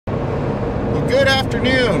Good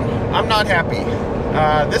afternoon. I'm not happy.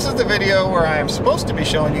 This is the video where I am supposed to be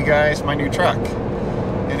showing you guys my new truck.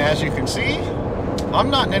 And as you can see, I'm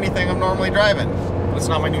not in anything I'm normally driving. It's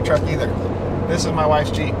not my new truck either. This is my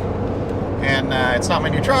wife's Jeep. And it's not my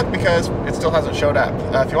new truck because it still hasn't showed up.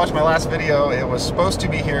 If you watched my last video, it was supposed to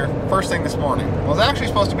be here first thing this morning. It was actually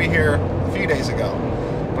supposed to be here a few days ago.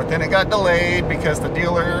 But then it got delayed because the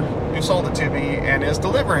dealer who sold it to me and is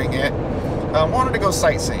delivering it wanted to go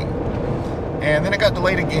sightseeing. And then it got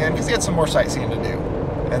delayed again because he had some more sightseeing to do.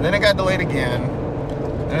 And then it got delayed again.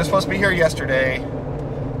 And it was supposed to be here yesterday,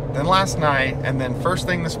 then last night, and then first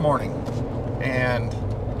thing this morning. And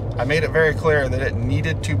I made it very clear that it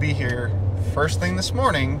needed to be here first thing this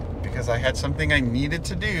morning because I had something I needed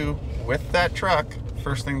to do with that truck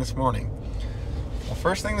first thing this morning. Well,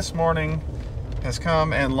 first thing this morning has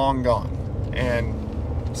come and long gone, and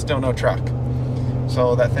still no truck.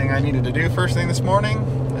 So that thing I needed to do first thing this morning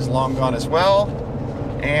is long gone as well,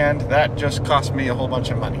 and that just cost me a whole bunch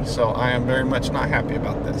of money. So I am very much not happy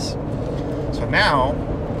about this. So now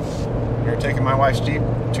we're taking my wife's Jeep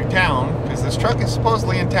to town because this truck is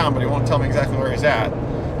supposedly in town, but he won't tell me exactly where he's at.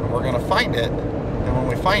 And we're gonna find it, and when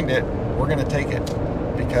we find it, we're gonna take it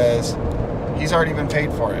because he's already been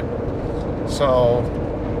paid for it. So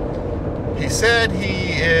he said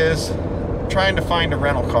he is trying to find a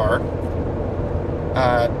rental car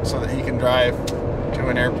so that he can drive to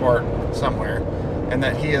an airport somewhere, and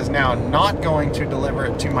that he is now not going to deliver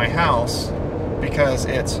it to my house because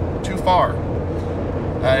it's too far.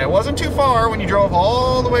 It wasn't too far when you drove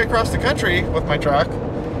all the way across the country with my truck.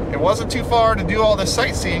 It wasn't too far to do all this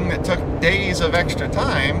sightseeing that took days of extra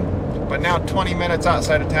time, but now 20 minutes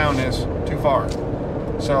outside of town is too far.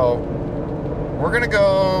 So we're gonna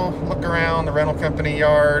go look around the rental company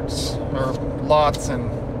yards or lots and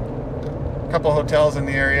a couple hotels in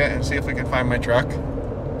the area and see if we can find my truck.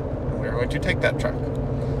 We're going to take that truck.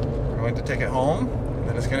 We're going to take it home, and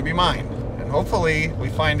then it's going to be mine. And hopefully we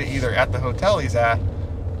find it either at the hotel he's at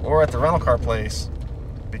or at the rental car place,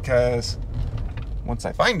 because once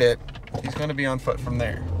I find it, he's going to be on foot from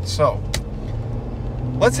there. So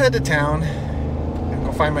let's head to town and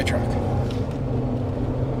go find my truck.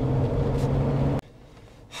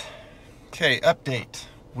 Okay, update.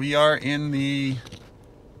 We are in the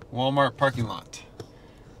Walmart parking lot.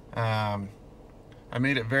 I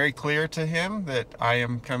made it very clear to him that I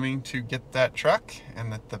am coming to get that truck, and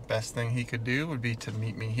that the best thing he could do would be to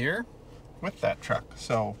meet me here with that truck.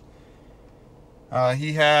 So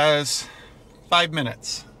he has 5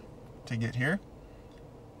 minutes to get here,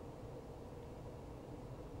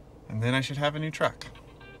 and then I should have a new truck.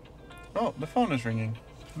 Oh, the phone is ringing.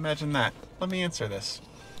 Imagine that. Let me answer this.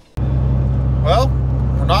 Well,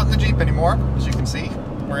 we're not in the Jeep anymore, as you can see.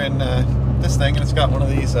 We're in this thing, and it's got one of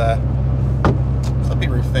these flippy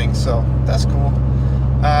roof things, so that's cool.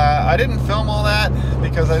 I didn't film all that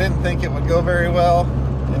because I didn't think it would go very well,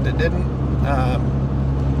 and it didn't.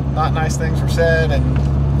 Not nice things were said, and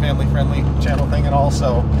family-friendly channel thing and all,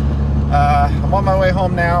 so I'm on my way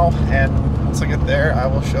home now, and once I get there, I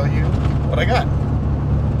will show you what I got.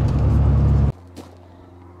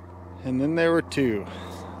 And then there were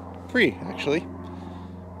three actually.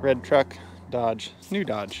 Red truck, Dodge, new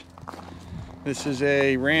Dodge. This is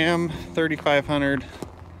a Ram 3500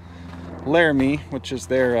 Laramie, which is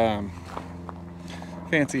their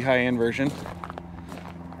fancy high-end version.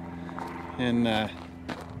 And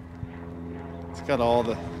it's got all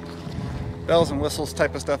the bells and whistles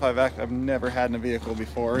type of stuff I've never had in a vehicle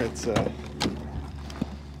before. It's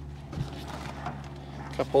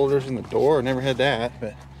cup holders in the door, never had that,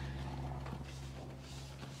 but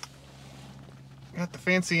got the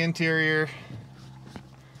fancy interior,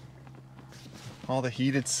 all the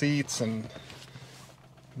heated seats and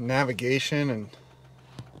navigation and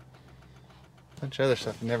a bunch of other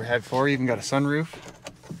stuff I've never had before. Even got a sunroof.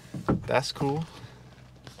 That's cool.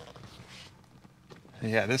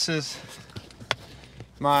 Yeah, this is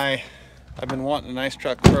I've been wanting a nice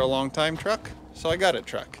truck for a long time truck, so I got a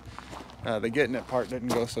truck. The getting it part didn't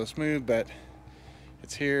go so smooth, but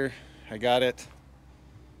it's here. I got it,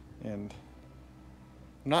 and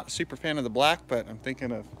I'm not a super fan of the black, but I'm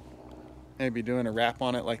thinking of maybe doing a wrap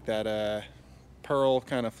on it like that pearl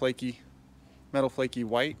kind of flaky, metal flaky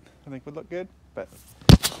white. I think would look good, but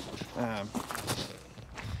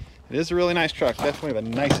it is a really nice truck. Definitely the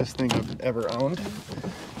nicest thing I've ever owned.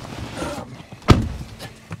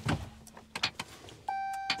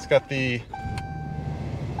 It's got the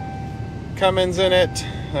Cummins in it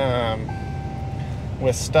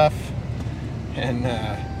with stuff, and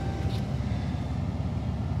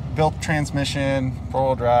built transmission,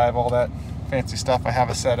 4-wheel drive, all that fancy stuff. I have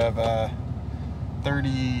a set of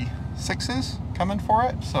 30 6s coming for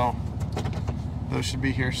it, so those should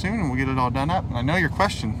be here soon and we'll get it all done up. And I know your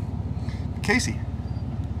question, Casey,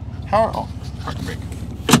 how are, oh, parking brake.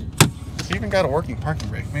 It's even got a working parking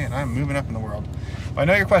brake. Man, I'm moving up in the world. But I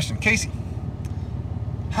know your question, Casey,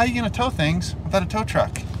 how are you gonna tow things without a tow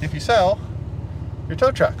truck if you sell your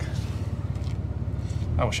tow truck?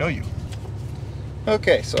 I will show you.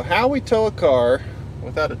 Okay, so how we tow a car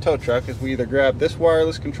without a tow truck is we either grab this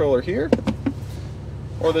wireless controller here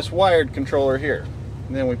or this wired controller here.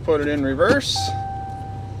 And then we put it in reverse.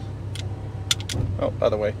 Oh,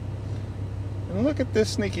 other way. And look at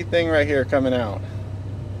this sneaky thing right here coming out.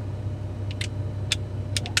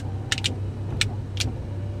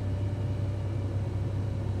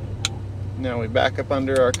 Now we back up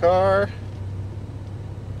under our car.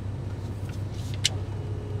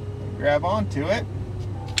 Grab onto it.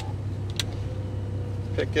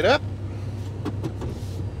 Pick it up.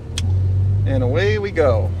 And away we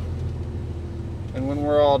go. And when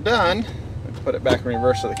we're all done, we put it back in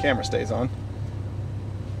reverse so the camera stays on.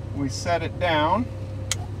 We set it down.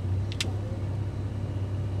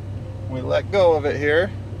 We let go of it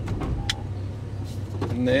here.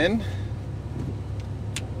 And then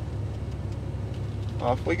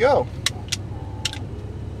off we go.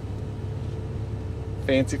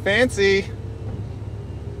 Fancy, fancy.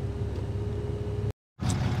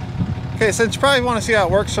 Okay, since you probably want to see how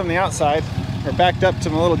it works from the outside, we're backed up to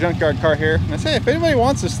my little junkyard car here. And I say, if anybody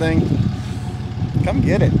wants this thing, come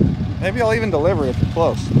get it. Maybe I'll even deliver it if you're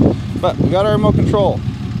close. But we got our remote control.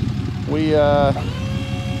 We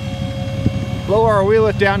lower our wheel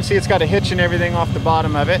lift down. See, it's got a hitch and everything off the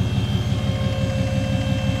bottom of it.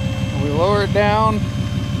 We lower it down.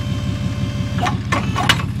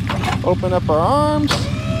 Open up our arms.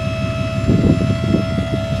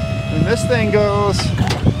 And this thing goes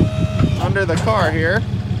under the car here.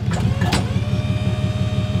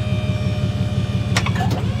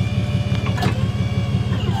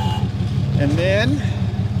 And then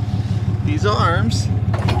these arms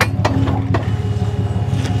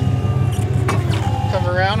come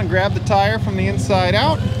around and grab the tire from the inside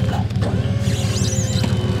out.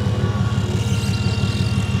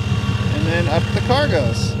 And then up the car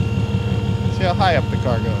goes. See how high up the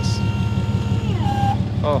car goes.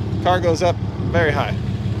 Oh, car goes up very high.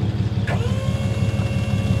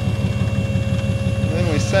 And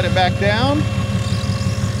then we set it back down.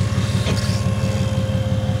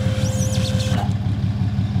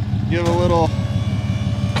 Give a little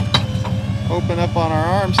open up on our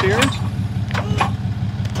arms here.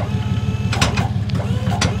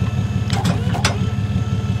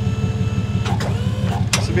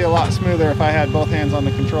 This would be a lot smoother if I had both hands on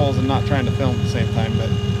the controls and not trying to film at the same time, but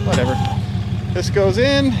whatever. This goes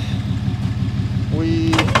in.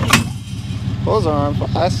 We close our arms. Wow,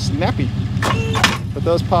 that's snappy. But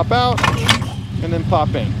those pop out and then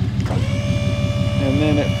pop in. And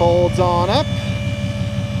then it folds on up.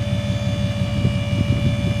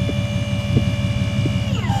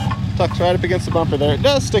 Tucks right up against the bumper there. It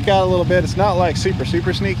does stick out a little bit. It's not like super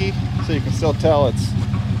sneaky, so you can still tell it's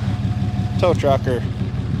tow truck. Or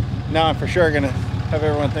now I'm for sure gonna have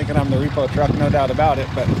everyone thinking I'm the repo truck, no doubt about it.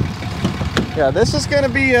 But yeah, this is gonna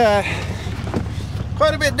be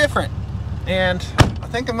quite a bit different, and I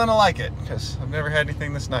think I'm gonna like it because I've never had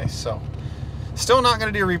anything this nice. So still not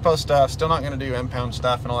gonna do repo stuff, still not gonna do impound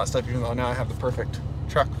stuff and all that stuff, even though now I have the perfect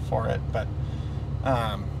truck for it. But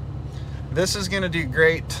this is going to do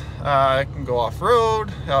great. I can go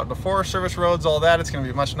off-road, out to Forest Service roads, all that. It's going to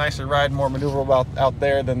be a much nicer ride, more maneuverable out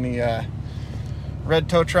there than the red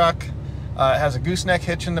tow truck. It has a gooseneck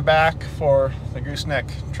hitch in the back for the gooseneck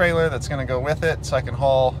trailer that's going to go with it, so I can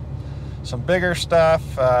haul some bigger stuff,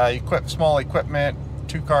 small equipment,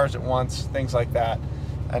 2 cars at once, things like that.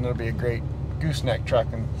 And it'll be a great gooseneck truck.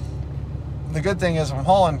 And the good thing is if I'm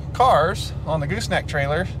hauling cars on the gooseneck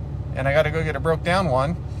trailer and I got to go get a broke down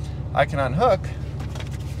one, I can unhook,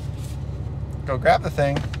 go grab the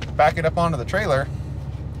thing, back it up onto the trailer,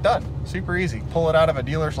 done. Super easy. Pull it out of a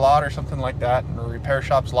dealer's lot or something like that, or a repair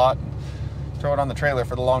shop's lot, and throw it on the trailer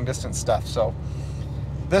for the long distance stuff. So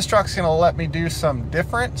this truck's gonna let me do some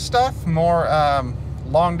different stuff, more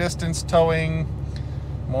long distance towing,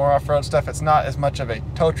 more off-road stuff. It's not as much of a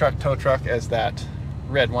tow truck as that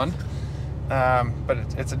red one, but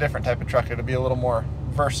it's a different type of truck. It'll be a little more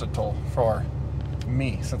versatile for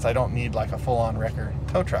me, since I don't need like a full-on wrecker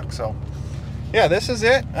tow truck. So yeah, this is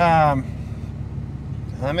it. I'm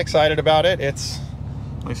excited about it. It's,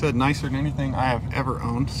 like I said, nicer than anything I have ever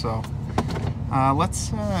owned. So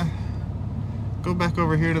let's go back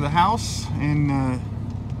over here to the house and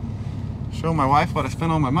show my wife what I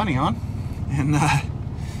spent all my money on, and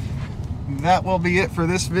that will be it for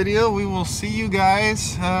this video. We will see you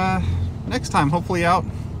guys next time, hopefully out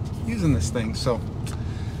using this thing. So,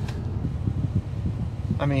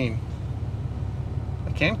 I mean,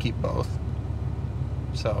 I can keep both.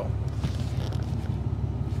 So,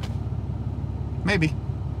 maybe.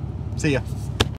 See ya.